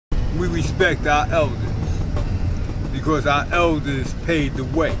we respect our elders, because our elders paved the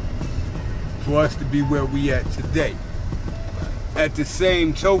way for us to be where we at today. At the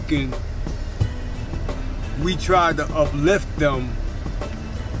same token, we try to uplift them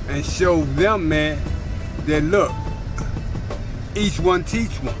and show them, man, that look, each one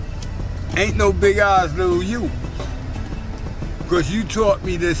teach one. Ain't no big eyes, little you. Because you taught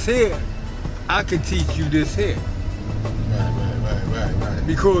me this here, I can teach you this here. Right.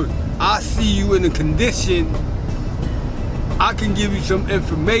 Because I see you in a condition, I can give you some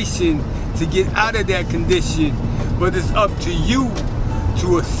information to get out of that condition, but it's up to you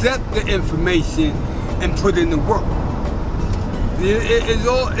to accept the information and put in the work.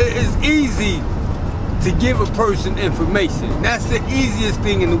 It's easy to give a person information. That's the easiest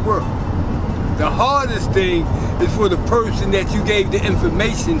thing in the world. The hardest thing is for the person that you gave the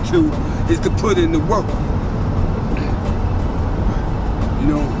information to is to put in the work. You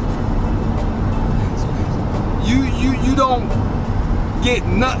know, you don't get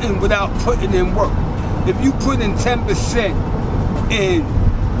nothing without putting in work. If you put in 10% in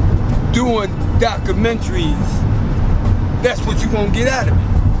doing documentaries, that's what you're gonna get out of it.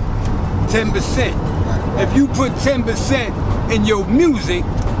 10%. If you put 10% in your music,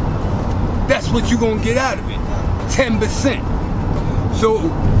 that's what you're gonna get out of it. 10%. So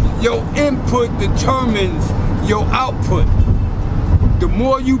your input determines your output. The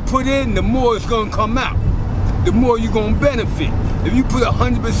more you put in, the more it's gonna come out. The more you're gonna benefit. If you put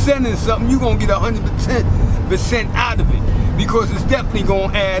 100% in something, you're gonna get 100% out of it, because it's definitely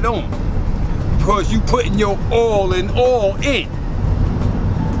gonna add on. Because you putting your all in.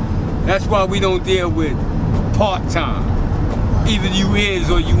 That's why we don't deal with part-time. Either you is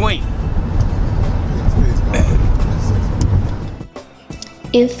or you ain't.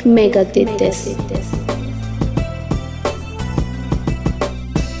 If Mecca did this.